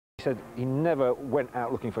He said he never went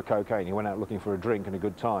out looking for cocaine, he went out looking for a drink and a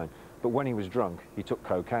good time. But when he was drunk, he took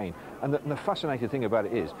cocaine. And the fascinating thing about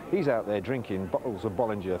it is, he's out there drinking bottles of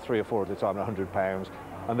Bollinger, 3 or 4 at a time, £100,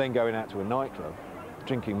 and then going out to a nightclub,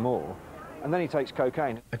 drinking more, and then he takes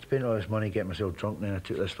cocaine. I spent all this money getting myself drunk, and then I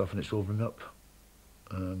took this stuff and it sobered me up.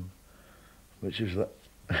 Which is a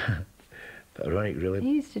bit ironic, really.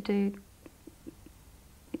 He used to do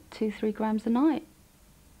 2-3 grams a night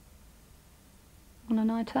on a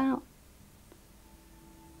night out.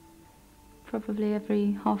 Probably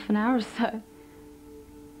every half an hour or so.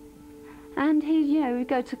 And he, you know, would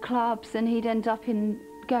go to clubs and he'd end up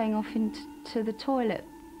going off into the toilet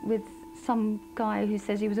with some guy who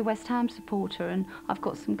says he was a West Ham supporter and I've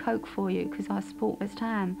got some coke for you because I support West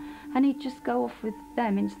Ham. And he'd just go off with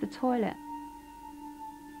them into the toilet.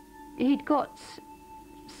 He'd got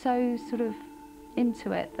so sort of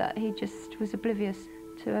into it that he just was oblivious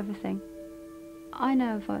to everything. I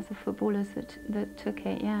know of other footballers that took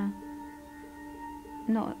it, yeah.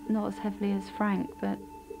 Not as heavily as Frank, but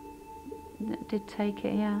that did take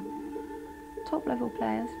it, yeah. Top level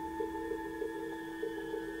players.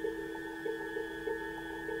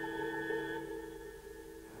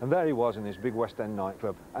 And there he was in this big West End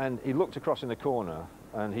nightclub, and he looked across in the corner,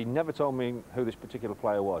 and he never told me who this particular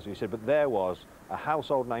player was. He said, but there was a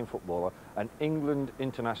household name footballer, an England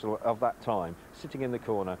international of that time, sitting in the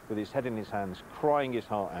corner with his head in his hands, crying his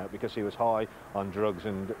heart out because he was high on drugs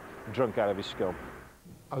and drunk out of his skull.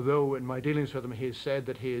 Although in my dealings with him he has said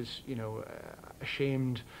that he is, you know,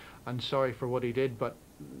 ashamed and sorry for what he did, but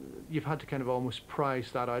you've had to kind of almost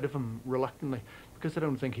prize that out of him reluctantly, because I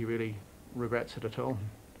don't think he really regrets it at all.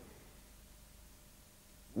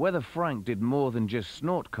 Whether Frank did more than just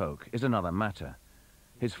snort coke is another matter.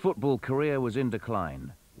 His football career was in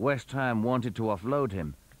decline. West Ham wanted to offload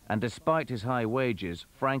him, and despite his high wages,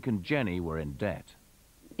 Frank and Jenny were in debt.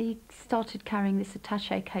 He started carrying this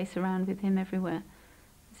attaché case around with him everywhere,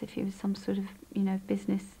 as if he was some sort of, you know,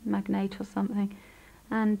 business magnate or something.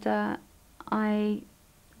 And I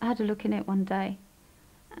had a look in it one day,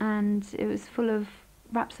 and it was full of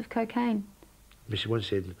wraps of cocaine. She once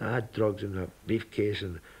said, I had drugs in my briefcase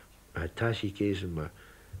and my attaché case and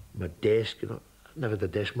my desk. You know, I've never had a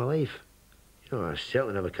desk in my life. You know, I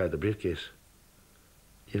certainly never carried a briefcase.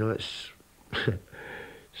 You know, it's...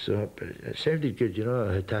 so it sounded good, you know,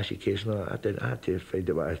 a attaché case. No, I had to find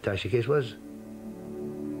out what a attaché case was.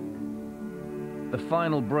 The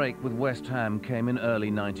final break with West Ham came in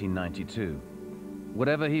early 1992.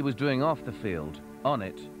 Whatever he was doing off the field, on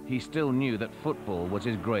it, he still knew that football was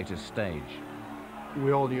his greatest stage.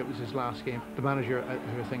 We all knew it was his last game. The manager,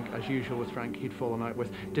 who I think, as usual with Frank, he'd fallen out with,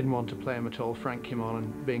 didn't want to play him at all. Frank came on,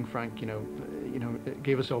 and being Frank, you know,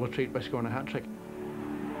 gave us all a treat by scoring a hat-trick.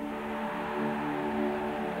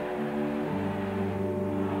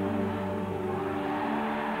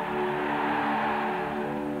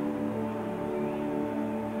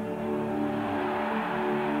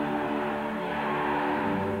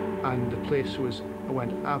 And the place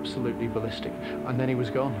went absolutely ballistic, and then he was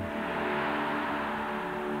gone.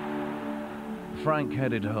 Frank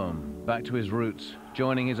headed home, back to his roots,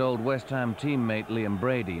 joining his old West Ham teammate Liam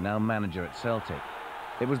Brady, now manager at Celtic.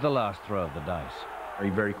 It was the last throw of the dice. He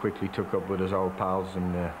very quickly took up with his old pals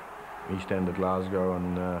in the East End of Glasgow,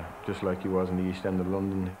 and just like he was in the East End of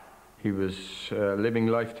London, he was living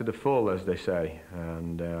life to the full, as they say,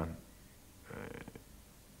 and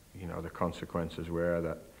you know, the consequences were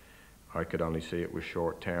that I could only see it was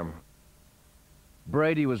short term.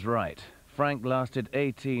 Brady was right. Frank lasted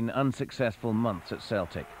 18 unsuccessful months at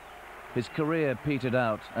Celtic. His career petered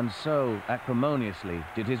out, and so acrimoniously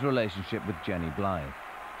did his relationship with Jenny Blythe.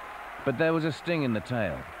 But there was a sting in the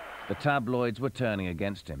tail. The tabloids were turning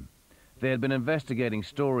against him. They had been investigating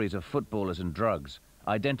stories of footballers and drugs,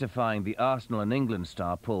 identifying the Arsenal and England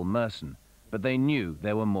star Paul Merson, but they knew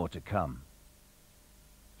there were more to come.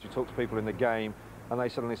 You talk to people in the game, and they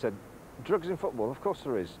suddenly said, drugs in football? Of course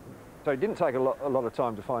there is. So it didn't take a lot of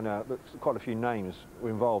time to find out that quite a few names were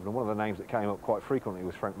involved, and one of the names that came up quite frequently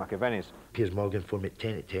was Frank McAvennie's. Piers Morgan phoned me at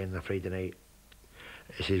 10 to 10 on a Friday night.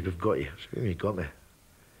 He says, we've got you. I said, what do you mean you got me?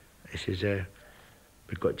 He says,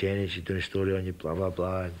 we've got Jenny, she's doing a story on you, blah, blah,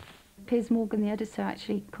 blah. Piers Morgan, the editor,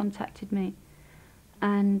 actually contacted me,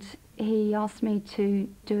 and he asked me to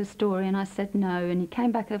do a story, and I said no, and he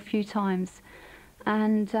came back a few times,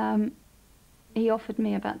 and he offered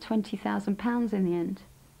me about £20,000 in the end.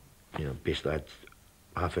 You know, basically I had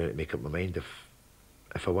half an hour to make up my mind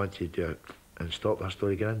if I wanted to do it and stop that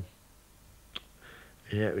story again.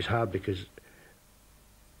 And yeah, it was hard because,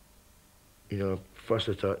 you know, first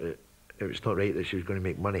I thought that it was not right that she was going to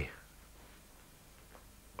make money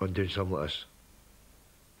on doing something like this.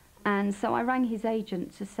 And so I rang his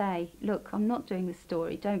agent to say, look, I'm not doing the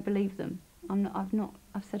story, don't believe them.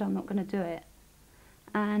 I've said I'm not going to do it.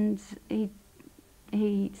 And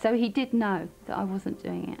so he did know that I wasn't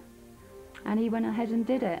doing it. And he went ahead and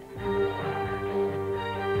did it.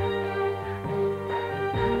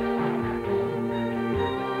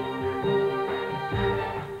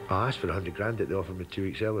 I asked for 100 grand that they offered me 2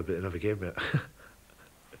 weeks earlier, but they never gave me it.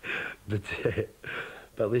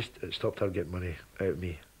 but at least it stopped her getting money out of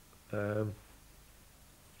me. And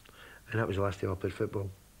that was the last time I played football.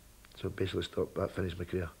 So it basically stopped, that finished my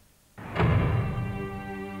career.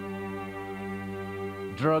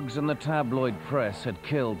 Drugs and the tabloid press had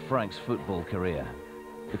killed Frank's football career.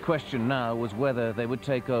 The question now was whether they would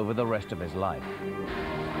take over the rest of his life.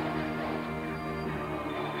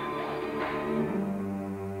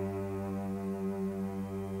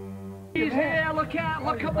 He's here, look out,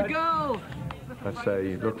 look up the goal! I'd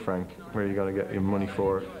say, look Frank, where are you going to get your money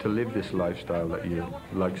for to live this lifestyle that you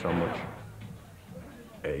like so much?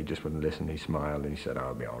 He just wouldn't listen. He smiled and he said,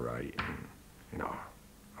 I'll be all right. And, you know,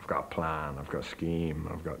 I've got a plan, I've got a scheme,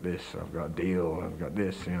 I've got this, I've got a deal, I've got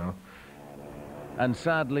this, you know. And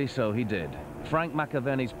sadly, so he did. Frank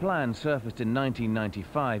McAvennie's plan surfaced in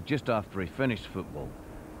 1995, just after he finished football.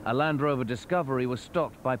 A Land Rover Discovery was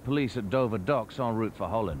stopped by police at Dover Docks en route for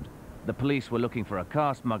Holland. The police were looking for a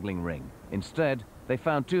car smuggling ring. Instead, they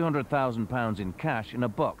found £200,000 in cash in a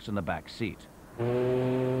box in the back seat.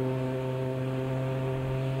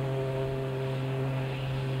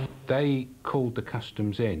 They called the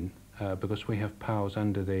customs in because we have powers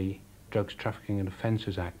under the Drugs Trafficking and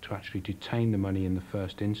Offences Act to actually detain the money in the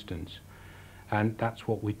first instance, and that's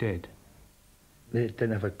what we did. They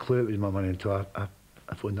didn't have a clue it was my money until I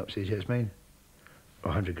phoned up and said, yeah, it's mine.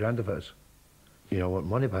 100 grand of it is. You know, I want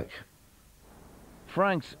money back.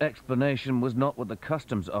 Frank's explanation was not what the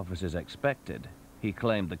customs officers expected. He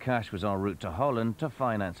claimed the cash was en route to Holland to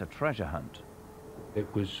finance a treasure hunt. It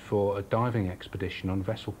was for a diving expedition on a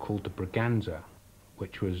vessel called the Braganza,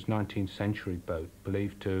 which was a 19th century boat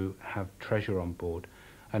believed to have treasure on board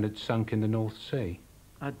and had sunk in the North Sea.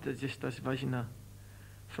 I had just this vision of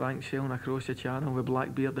Frank sailing across the channel with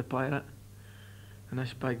Blackbeard the pirate and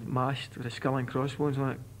this big mast with a skull and crossbones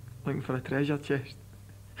on it, looking for a treasure chest.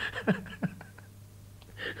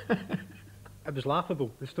 It was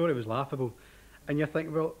laughable. The story was laughable. And you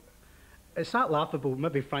think, well, it's not laughable.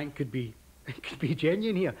 Maybe Frank could be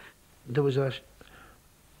genuine here. There was a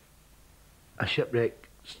shipwreck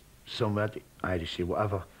somewhere, Irish Sea,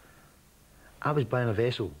 whatever. I was buying a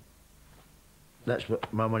vessel. That's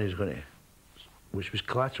what my money was going to, which was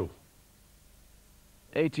collateral.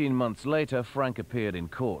 18 months later, Frank appeared in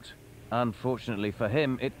court. Unfortunately for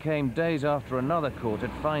him, it came days after another court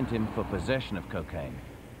had fined him for possession of cocaine.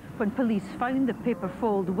 When police found the paper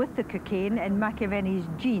fold with the cocaine in McAvennie's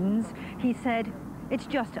jeans, he said, it's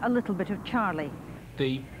just a little bit of Charlie.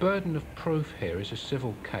 The burden of proof here is a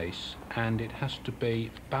civil case, and it has to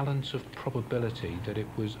be balance of probability that it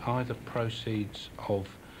was either proceeds of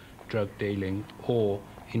drug dealing or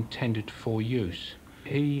intended for use.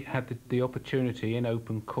 He had the opportunity in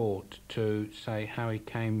open court to say how he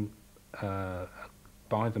came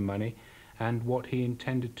by the money and what he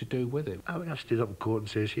intended to do with it. I would have stood up in court and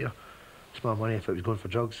says, here, it's my money if it was going for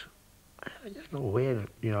drugs. There's no way,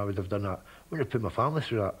 you know, I would have done that. I wouldn't have put my family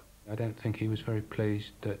through that. I don't think he was very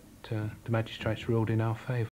pleased that the magistrates ruled in our favour.